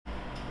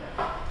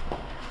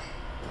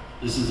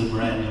This is a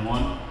brand new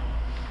one.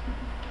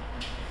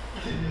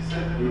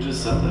 Who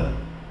just said that?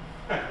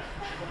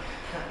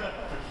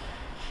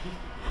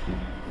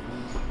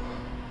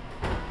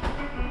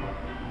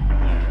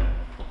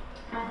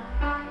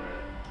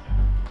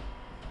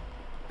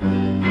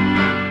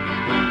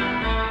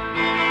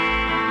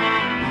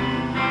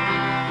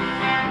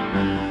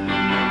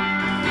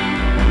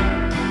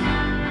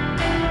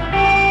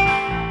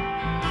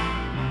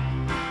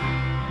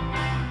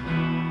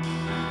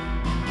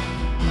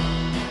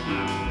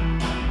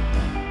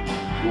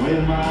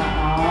 With my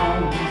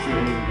arms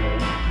in the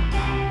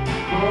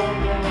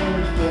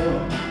golden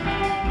film,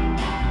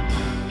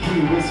 you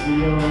whisper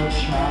your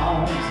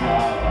charms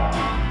while I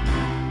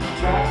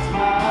draft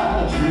my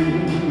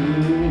dreams.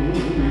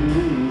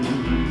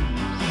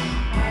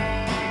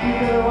 You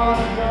really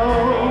wanna go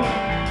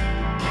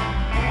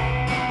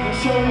and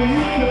show me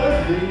you could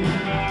be.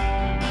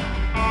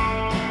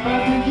 I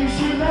think you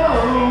should know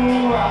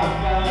I've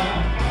got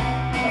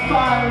a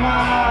fire in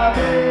my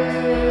bed.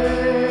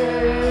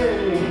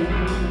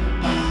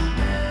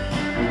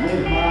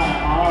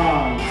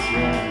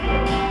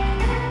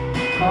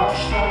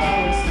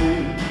 Cautiously,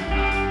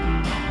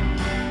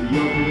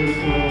 your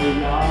political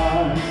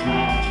yards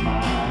match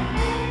mine.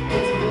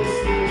 It's a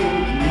mystic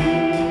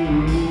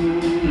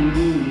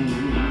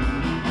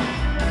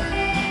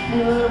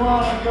you really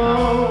wanna go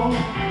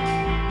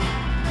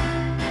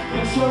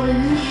and show me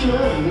you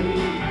should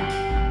leave.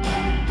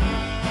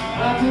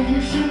 I think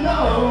you should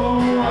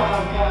know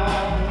I've got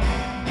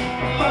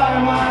a fire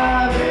in my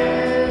bed.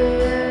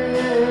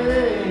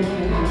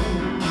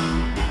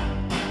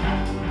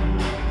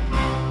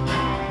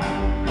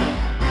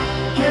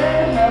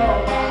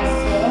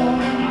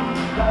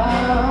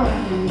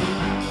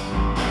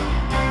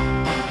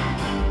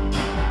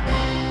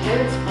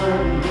 It's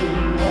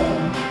burning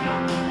up.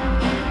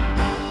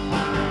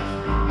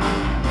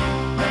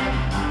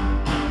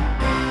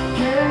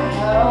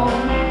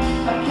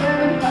 I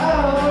can't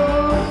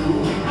help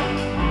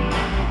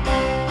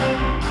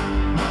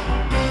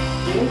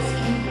it's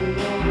keeping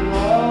me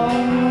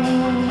warm.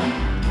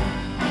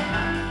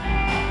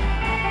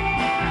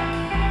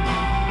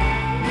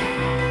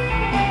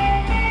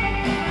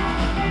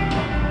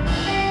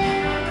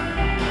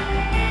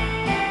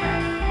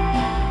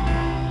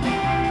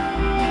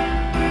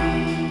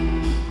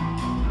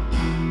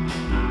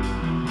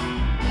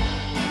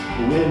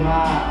 With my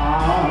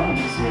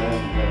arms when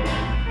the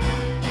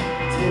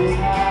tables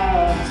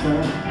have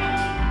turned,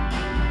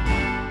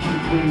 can you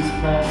please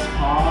press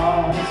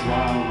pause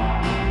while my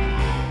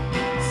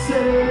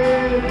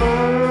city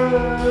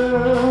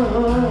burns?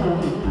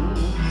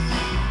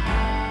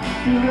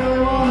 If you really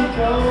wanna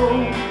go,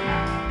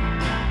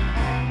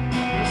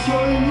 I'm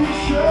sure you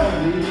should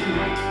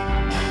leave.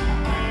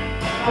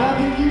 I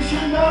think you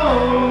should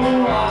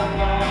know I've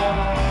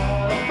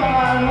got a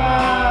fire in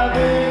my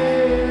bed.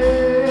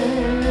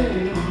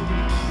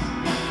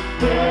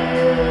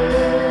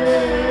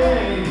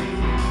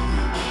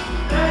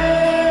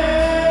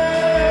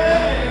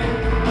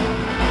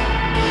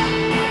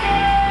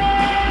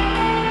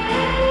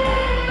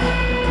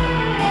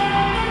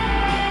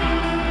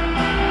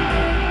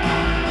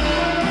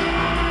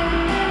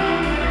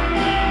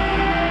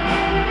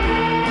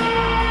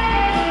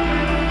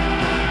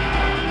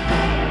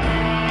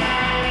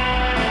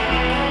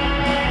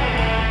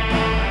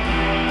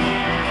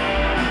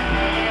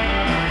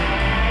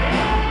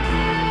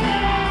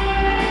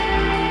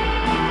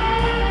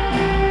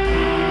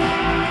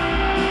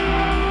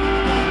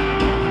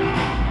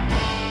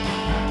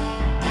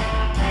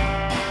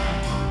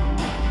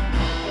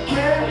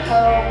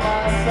 Help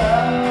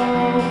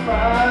myself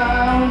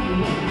around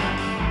you.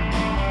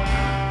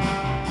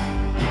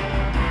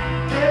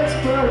 It's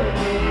burning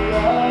me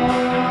up.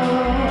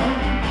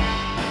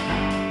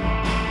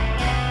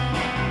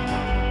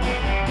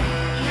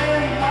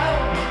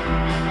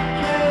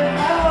 Can't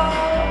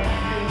help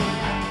you.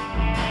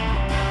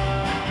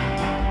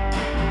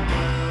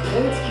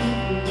 It's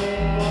keeping me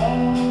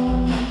warm.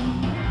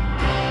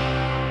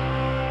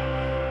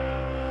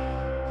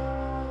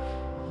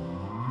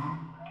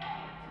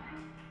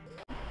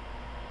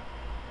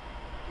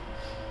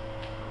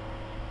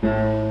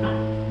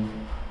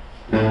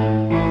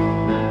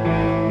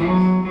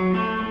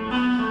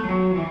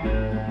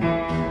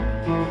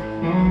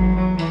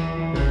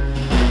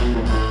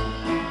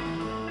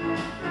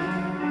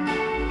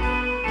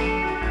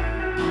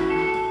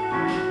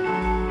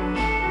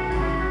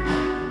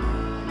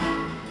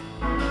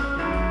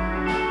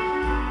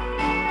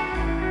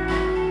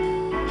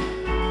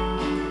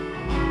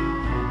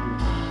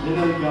 In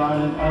the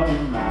garden of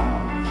your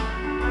mouth,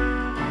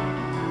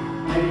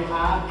 maybe I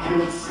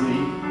could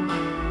sleep.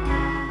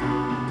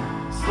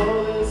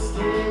 Slowly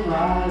steam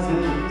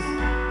rises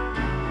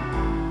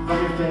from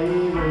your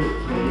favorite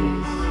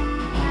place,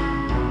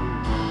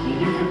 and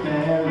you could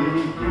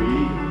barely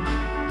breathe.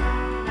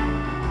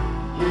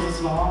 Here's a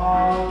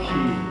small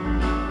key.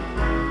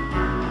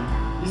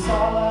 You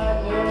saw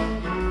lightning,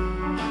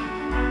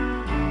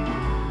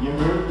 you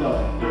heard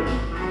thunder.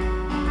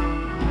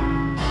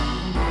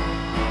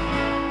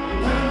 You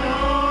never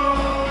know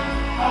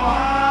how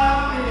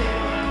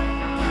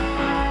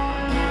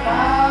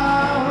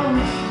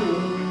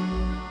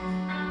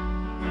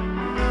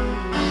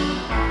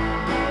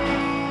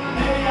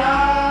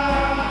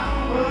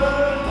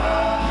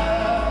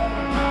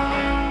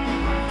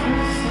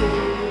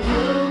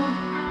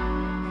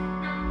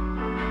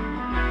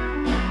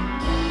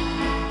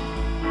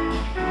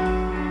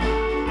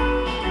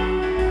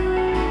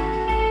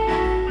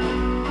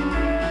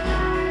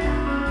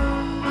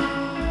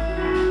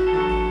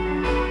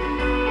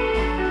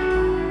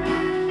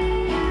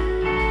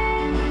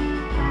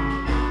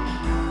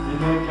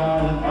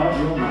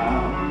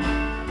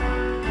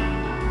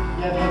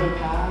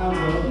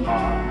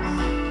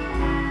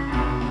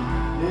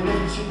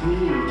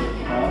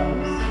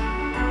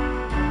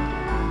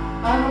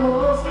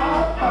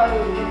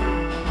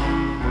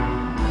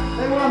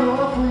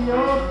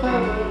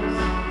feathers,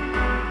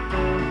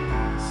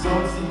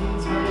 song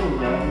seeds may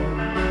run.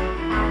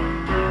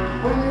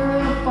 When you're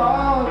in a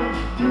fog,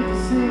 people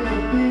seem to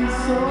be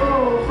so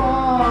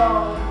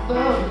fond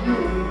of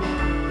you.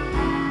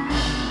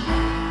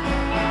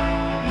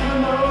 You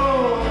know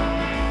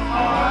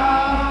how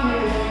I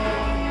feel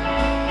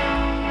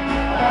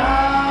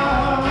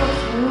about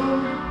you.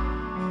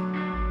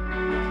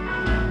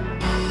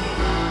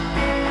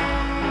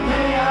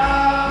 May I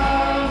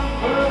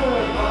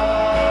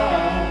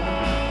provide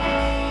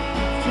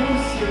to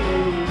see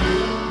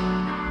you.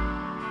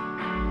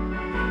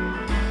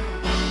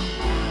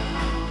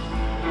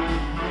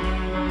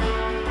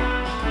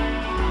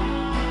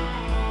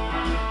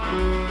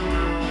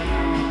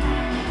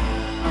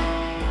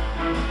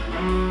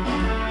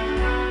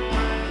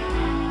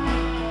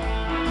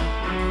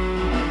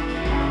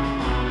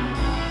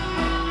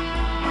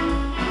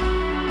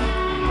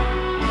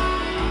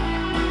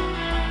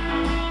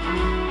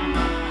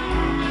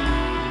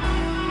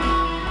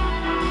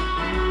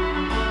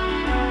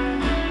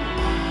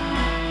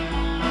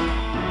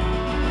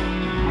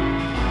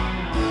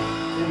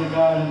 In the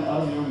garden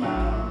of your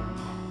mind,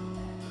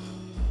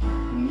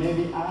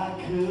 maybe I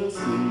could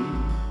sleep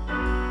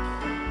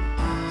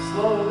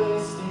slowly